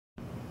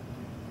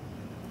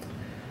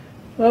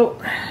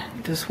Well,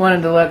 just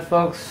wanted to let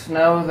folks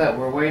know that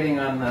we're waiting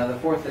on the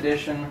 4th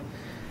edition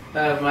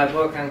of my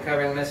book,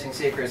 Uncovering the Missing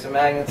Secrets of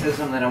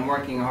Magnetism, that I'm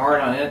working hard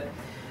on it.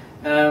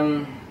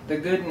 The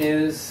good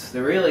news,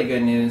 the really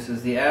good news,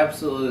 is the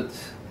absolute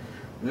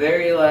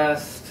very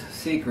last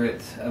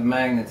secret of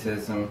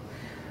magnetism,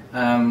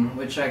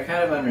 which I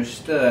kind of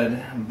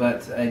understood,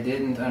 but I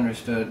didn't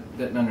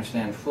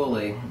understand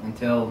fully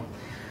until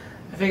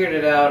I figured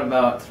it out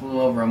about a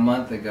little over a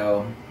month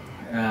ago.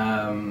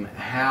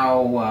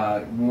 How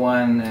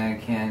one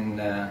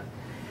can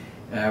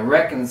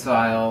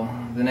reconcile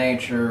the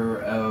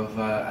nature of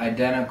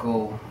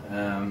identical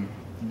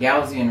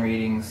Gaussian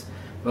readings,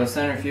 both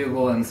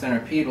centrifugal and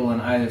centripetal on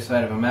either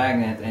side of a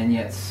magnet, and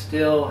yet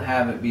still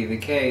have it be the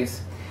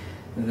case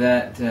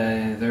that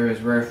there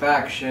is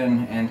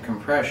rarefaction and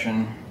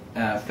compression,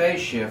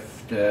 phase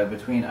shift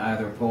between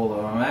either pole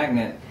of a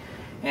magnet.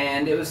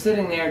 And it was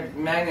sitting there.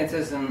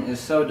 Magnetism is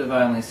so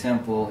divinely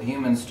simple,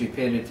 human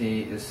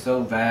stupidity is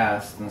so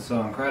vast and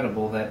so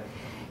incredible that,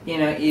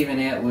 even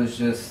it was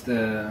just,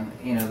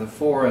 the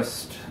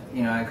forest,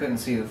 I couldn't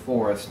see the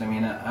forest. I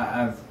mean,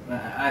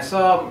 I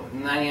saw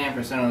 99%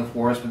 of the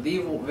forest, but the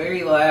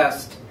very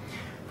last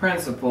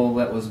principle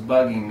that was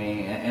bugging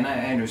me, and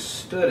I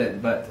understood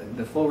it, but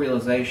the full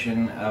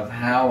realization of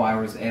how I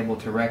was able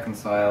to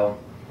reconcile,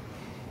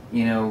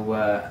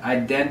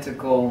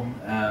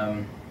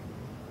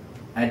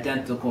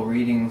 identical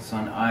readings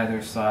on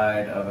either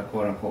side of a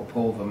quote-unquote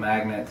pole of a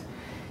magnet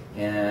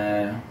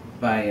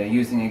by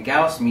using a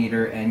Gauss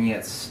meter, and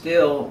yet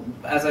still,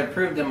 as I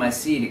proved in my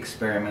seed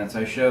experiments,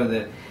 I show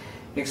that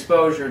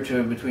exposure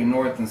to between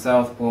North and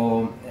South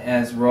Pole,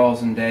 as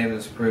Rawls and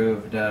Davis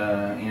proved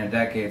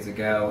decades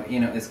ago,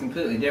 is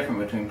completely different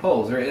between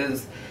poles. There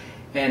is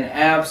an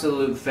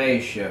absolute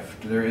phase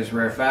shift. There is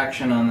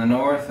rarefaction on the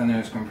north and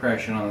there's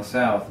compression on the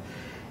south.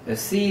 The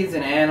seeds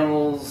and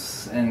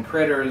animals and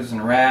critters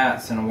and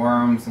rats and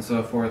worms and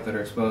so forth that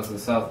are exposed to the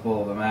south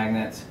pole of a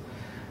magnet.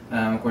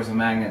 Of course, a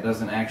magnet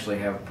doesn't actually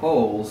have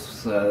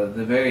poles. The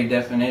very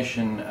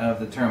definition of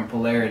the term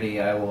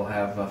polarity I will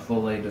have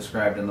fully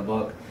described in the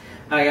book.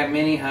 I got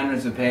many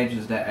hundreds of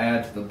pages to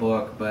add to the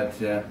book, but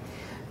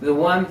the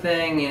one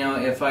thing,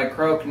 if I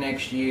croak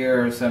next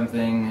year or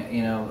something,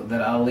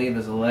 that I'll leave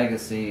as a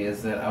legacy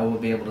is that I will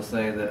be able to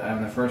say that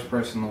I'm the first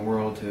person in the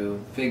world to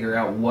figure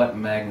out what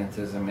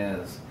magnetism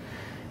is.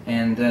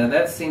 And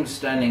that seems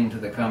stunning to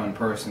the common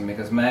person,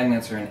 because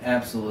magnets are in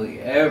absolutely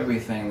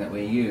everything that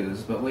we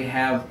use, but we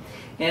have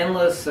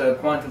endless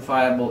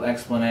quantifiable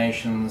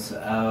explanations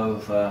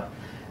of the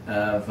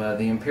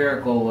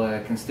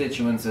empirical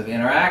constituents of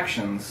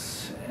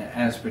interactions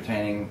as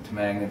pertaining to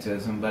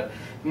magnetism, but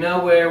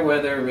nowhere,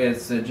 whether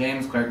it's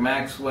James Clerk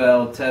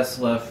Maxwell,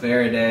 Tesla,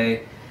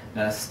 Faraday,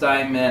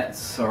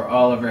 Steinmetz, or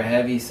Oliver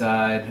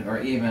Heaviside, or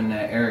even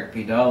Eric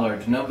P.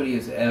 Dollard, nobody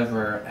has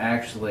ever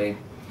actually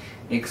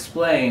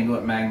explained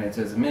what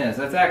magnetism is.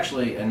 That's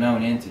actually a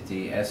known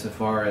entity as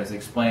far as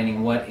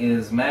explaining what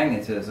is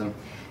magnetism.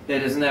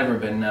 It has never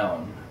been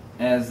known.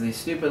 As the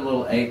stupid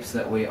little apes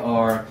that we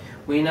are,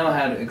 we know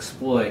how to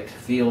exploit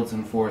fields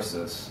and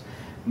forces.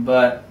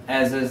 But,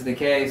 as is the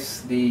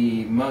case,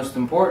 the most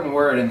important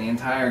word in the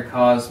entire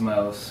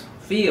cosmos,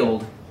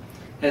 field,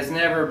 has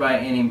never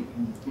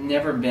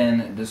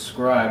been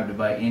described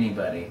by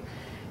anybody.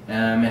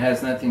 It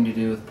has nothing to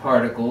do with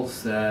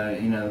particles.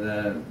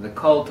 The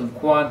cult of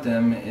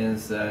quantum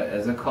is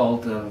a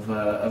cult of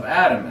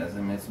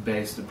atomism. It's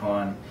based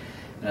upon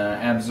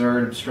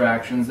absurd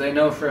abstractions. They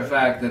know for a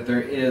fact that there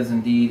is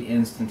indeed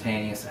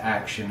instantaneous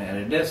action at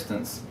a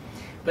distance.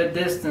 But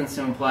distance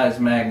implies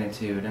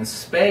magnitude, and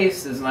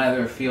space is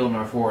neither a field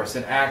nor force.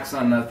 It acts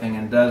on nothing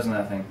and does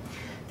nothing.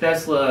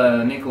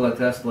 Nikola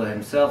Tesla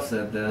himself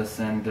said this,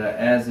 and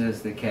as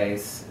is the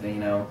case,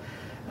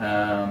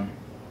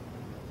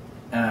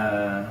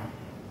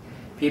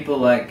 people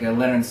like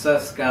Leonard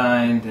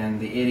Susskind and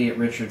the idiot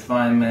Richard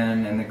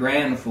Feynman and the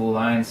grand fool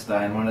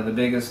Einstein,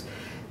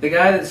 the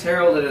guy that's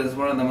heralded as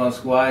one of the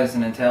most wise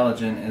and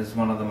intelligent is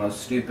one of the most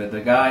stupid.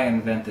 The guy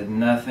invented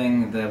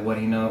nothing. What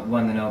he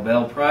won the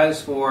Nobel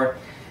Prize for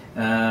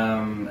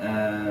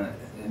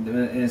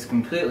is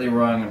completely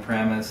wrong in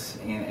premise.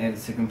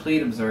 It's a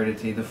complete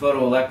absurdity. The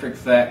photoelectric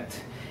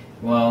effect,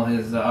 while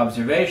his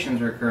observations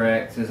were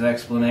correct, his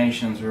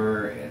explanations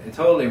were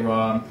totally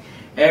wrong.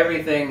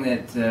 Everything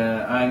that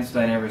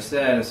Einstein ever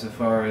said as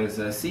far as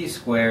c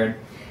squared,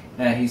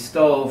 he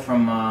stole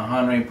from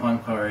Henri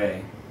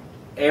Poincaré.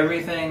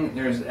 Everything,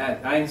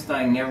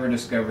 Einstein never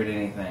discovered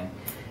anything.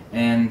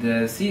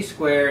 And c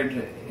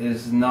squared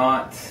is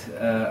not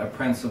a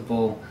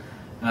principle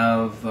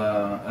of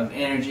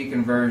energy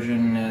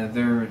conversion.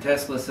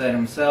 Tesla said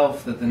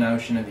himself that the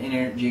notion of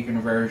energy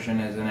conversion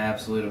is an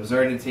absolute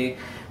absurdity.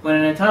 When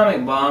an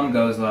atomic bomb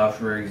goes off,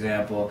 for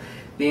example,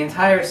 the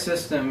entire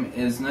system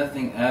is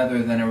nothing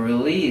other than a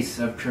release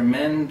of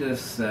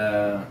tremendous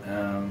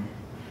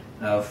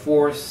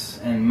force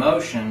and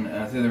motion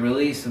through the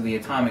release of the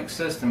atomic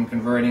system,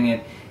 converting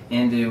it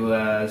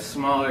into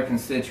smaller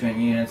constituent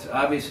units.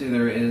 Obviously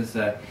there is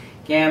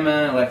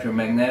gamma,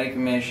 electromagnetic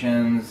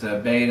emissions,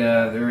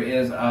 beta. There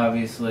is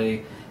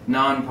obviously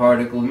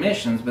non-particle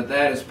emissions, but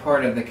that is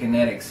part of the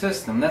kinetic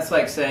system. That's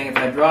like saying if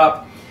I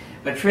drop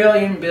a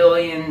trillion,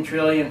 billion,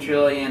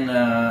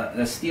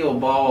 trillion steel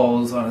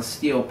balls on a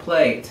steel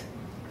plate,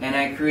 and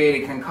I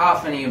create a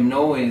cacophony of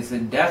noise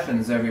that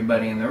deafens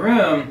everybody in the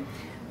room,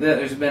 that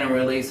there's been a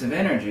release of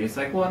energy. It's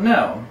like, well,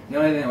 no. The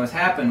only thing that was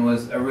happened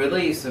was a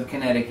release of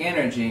kinetic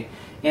energy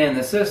in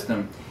the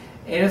system.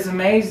 It is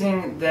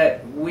amazing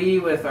that we,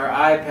 with our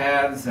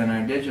iPads and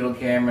our digital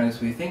cameras,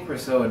 we think we're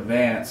so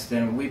advanced,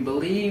 and we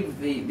believe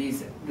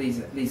these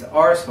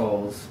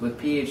arseholes with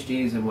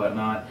PhDs and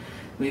whatnot,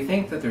 we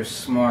think that they're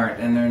smart,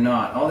 and they're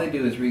not. All they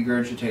do is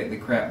regurgitate the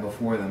crap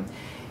before them.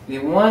 The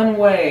one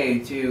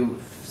way to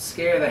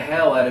scare the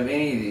hell out of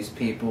any of these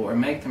people, or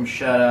make them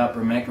shut up,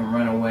 or make them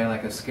run away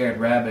like a scared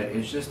rabbit,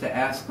 is just to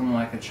ask them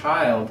like a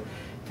child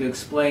to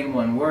explain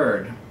one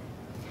word.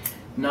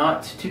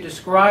 Not to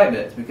describe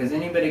it, because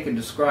anybody could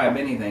describe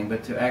anything,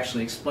 but to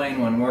actually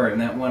explain one word,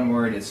 and that one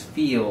word is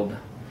field.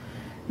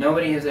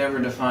 Nobody has ever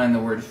defined the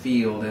word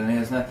field, and it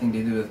has nothing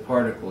to do with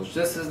particles.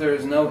 Just as there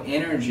is no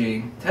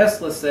energy,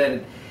 Tesla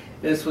said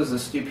this was a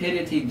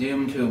stupidity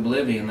doomed to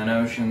oblivion, the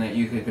notion that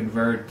you could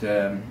convert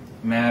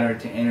matter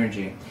to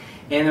energy.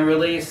 In the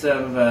release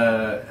of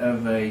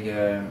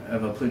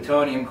a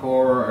plutonium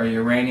core or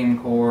uranium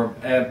core,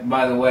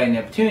 by the way,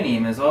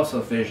 neptunium is also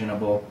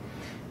fissionable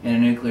in a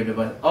nuclear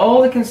device.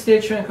 All the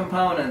constituent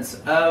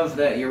components of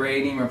that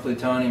uranium or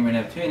plutonium or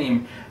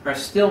neptunium are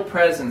still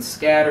present,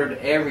 scattered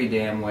every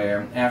damn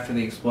where after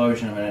the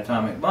explosion of an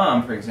atomic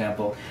bomb, for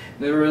example.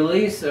 The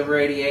release of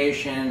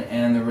radiation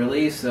and the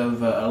release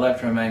of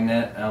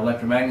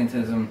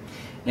electromagnetism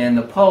and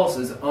the pulse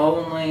is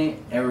only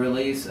a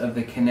release of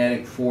the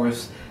kinetic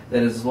force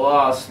that is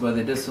lost by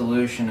the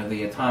dissolution of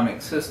the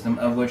atomic system,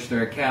 of which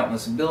there are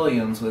countless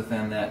billions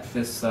within that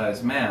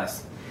fist-sized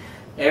mass.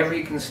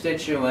 Every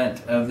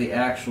constituent of the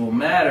actual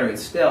matter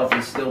itself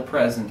is still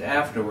present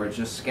afterwards,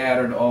 just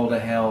scattered all to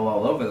hell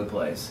all over the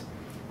place.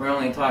 We're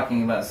only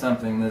talking about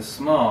something this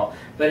small,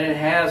 but it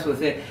has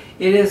with it.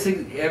 It is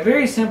a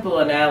very simple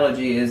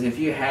analogy is if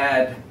you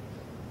had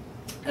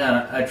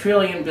a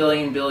trillion,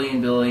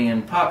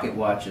 billion pocket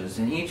watches,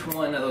 and each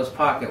one of those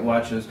pocket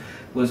watches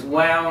was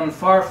wound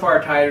far,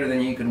 far tighter than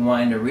you could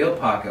wind a real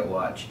pocket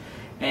watch.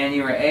 And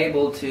you were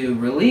able to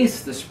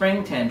release the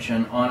spring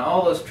tension on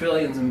all those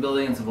trillions and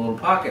billions of little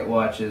pocket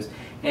watches,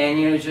 and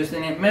it was just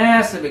a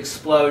massive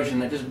explosion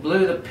that just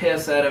blew the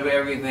piss out of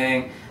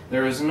everything.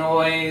 There was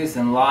noise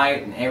and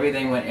light, and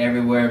everything went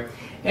everywhere.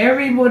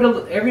 Every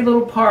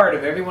little part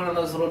of every one of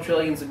those little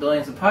trillions and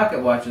billions of pocket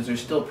watches are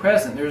still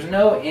present. There's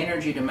no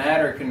energy to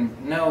matter,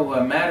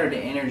 matter to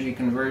energy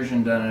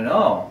conversion done at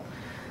all.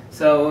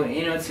 So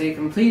it's a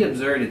complete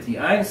absurdity.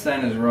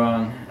 Einstein is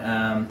wrong.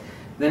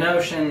 The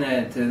notion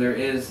that there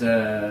is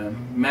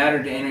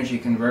matter to energy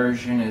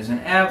conversion is an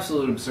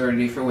absolute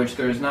absurdity for which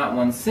there is not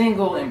one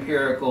single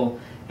empirical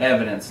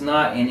evidence,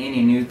 not in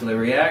any nuclear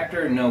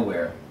reactor,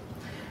 nowhere.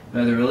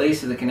 The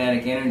release of the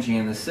kinetic energy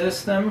in the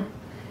system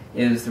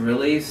is the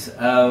release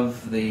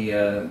of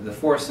the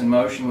force and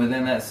motion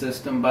within that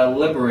system by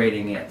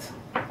liberating it,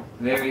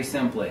 very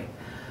simply.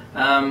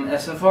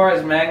 As far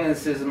as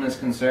magnetism is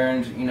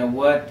concerned,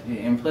 what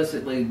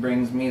implicitly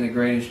brings me the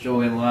greatest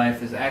joy in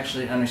life is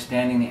actually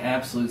understanding the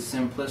absolute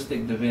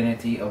simplistic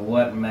divinity of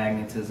what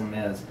magnetism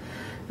is.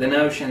 The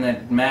notion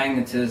that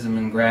magnetism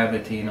and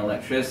gravity and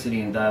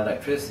electricity and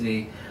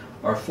dielectricity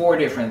are four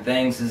different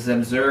things is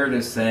absurd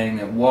as saying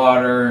that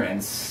water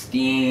and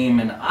steam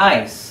and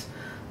ice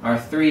are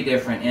three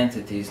different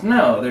entities.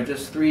 No, they're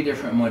just three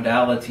different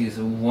modalities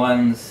of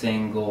one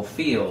single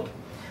field.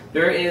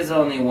 There is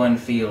only one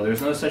field.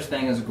 There's no such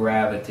thing as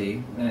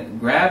gravity.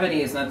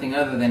 Gravity is nothing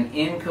other than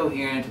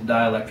incoherent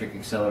dielectric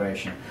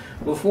acceleration.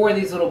 Before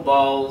these little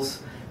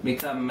balls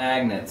become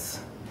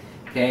magnets,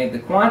 okay, the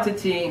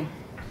quantity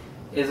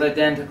is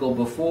identical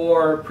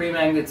before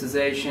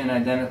pre-magnetization,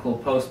 identical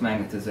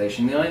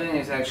post-magnetization. The only thing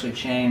that's actually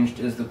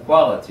changed is the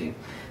quality.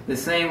 The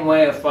same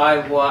way a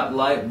 5-watt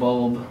light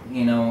bulb,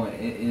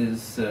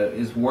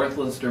 is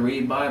worthless to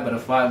read by, but a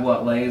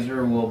 5-watt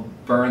laser will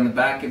burn the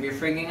back of your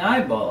frigging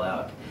eyeball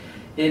out.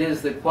 It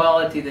is the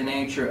quality, the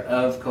nature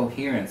of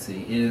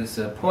coherency. It is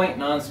a point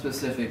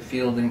non-specific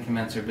field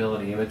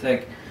incommensurability. It would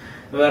take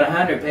about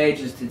 100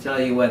 pages to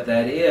tell you what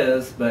that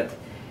is, but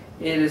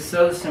it is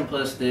so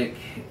simplistic.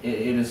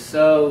 It is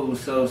so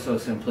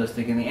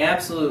simplistic. And the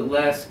absolute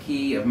last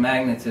key of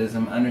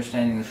magnetism,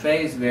 understanding the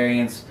phase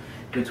variance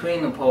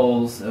between the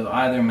poles of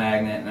either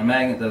magnet, and a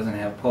magnet doesn't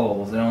have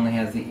poles, it only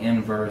has the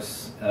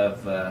inverse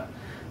of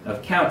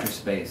counter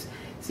space.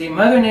 See,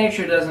 Mother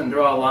Nature doesn't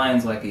draw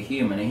lines like a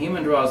human. A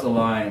human draws a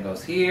line and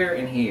goes here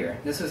and here.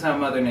 This is how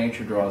Mother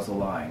Nature draws a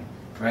line,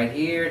 right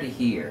here to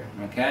here,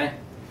 okay?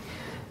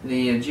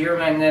 The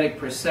geomagnetic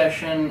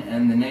precession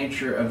and the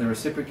nature of the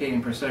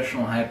reciprocating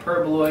precessional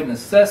hyperboloid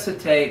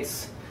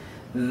necessitates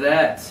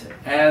that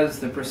as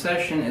the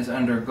precession is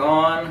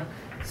undergone,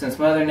 since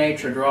Mother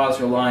Nature draws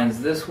her lines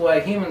this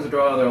way, humans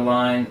draw their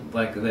line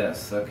like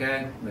this,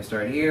 okay? They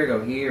start here,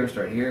 go here,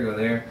 start here, go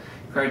there.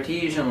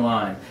 Cartesian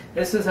line.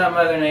 This is how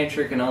Mother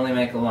Nature can only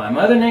make a line.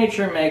 Mother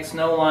Nature makes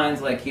no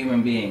lines like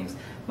human beings.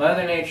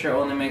 Mother Nature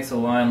only makes a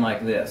line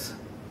like this,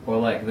 or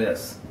like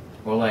this,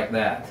 or like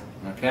that.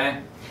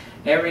 Okay?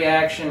 Every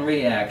action,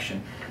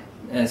 reaction.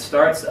 And it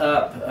starts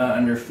up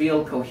under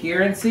field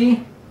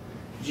coherency,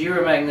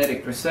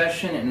 geomagnetic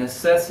precession. It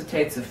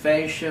necessitates a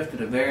phase shift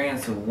at a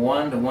variance of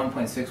 1 to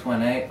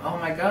 1.618. Oh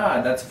my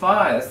God, that's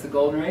phi. That's the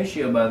golden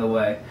ratio, by the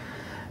way.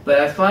 But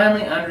I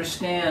finally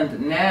understand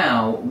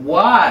now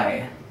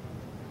why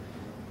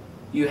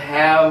you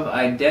have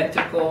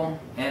identical,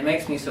 and it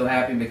makes me so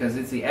happy because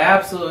it's the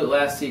absolute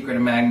last secret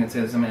of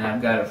magnetism, and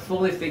I've got it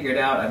fully figured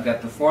out. I've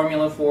got the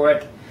formula for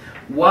it.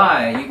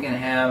 Why you can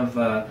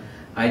have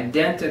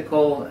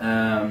identical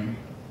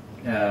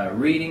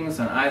readings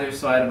on either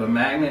side of a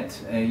magnet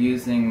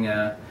using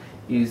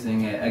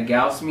a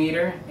Gauss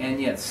meter, and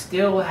yet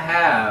still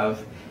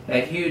have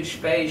a huge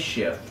phase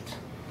shift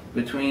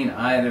between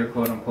either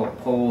quote-unquote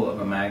pole of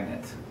a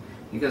magnet.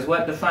 Because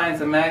what defines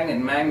a magnet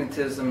and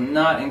magnetism,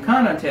 not in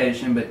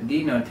connotation but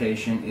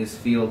denotation, is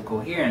field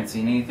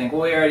coherency. And you think,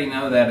 well, we already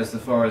know that as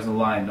far as the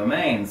line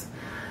domains.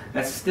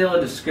 That's still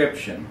a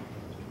description.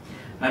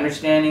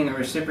 Understanding the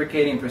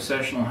reciprocating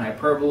precessional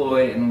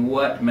hyperboloid and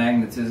what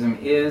magnetism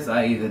is,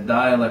 i.e. the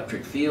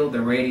dielectric field,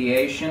 the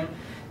radiation,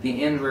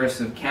 the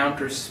inverse of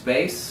counter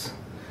space,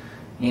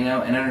 you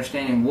know, and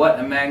understanding what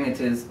a magnet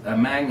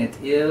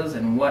is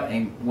and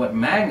what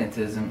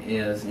magnetism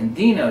is in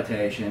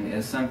denotation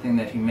is something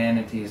that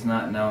humanity has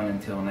not known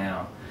until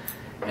now.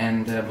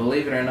 And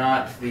believe it or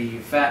not, the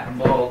fat,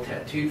 bald,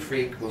 tattooed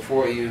freak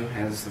before you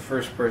is the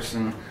first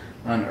person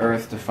on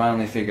Earth to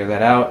finally figure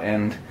that out,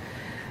 and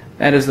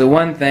that is the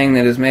one thing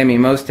that has made me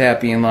most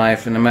happy in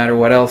life, and no matter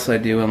what else I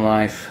do in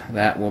life,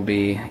 that will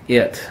be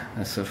it,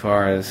 as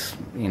far as,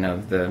 you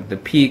know, the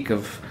peak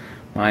of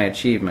my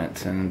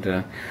achievement.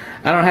 And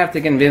I don't have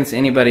to convince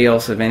anybody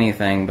else of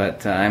anything,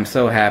 but I'm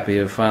so happy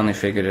to have finally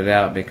figured it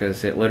out,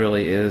 because it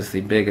literally is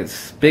the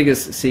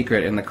biggest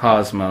secret in the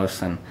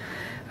cosmos, and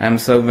I'm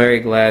so very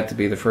glad to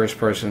be the first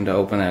person to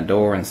open that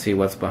door and see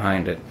what's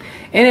behind it.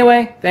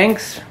 Anyway,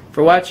 thanks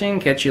for watching.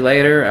 Catch you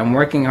later. I'm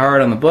working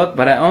hard on the book,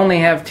 but I only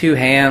have 2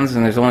 hands,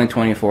 and there's only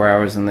 24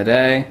 hours in the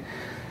day.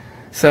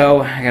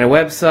 So I got a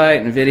website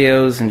and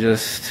videos and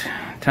just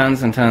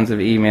tons and tons of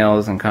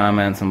emails and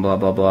comments and blah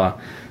blah blah.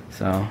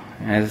 So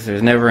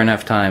there's never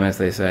enough time, as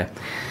they say.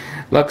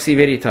 Luxi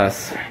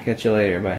Veritas. Catch you later. Bye.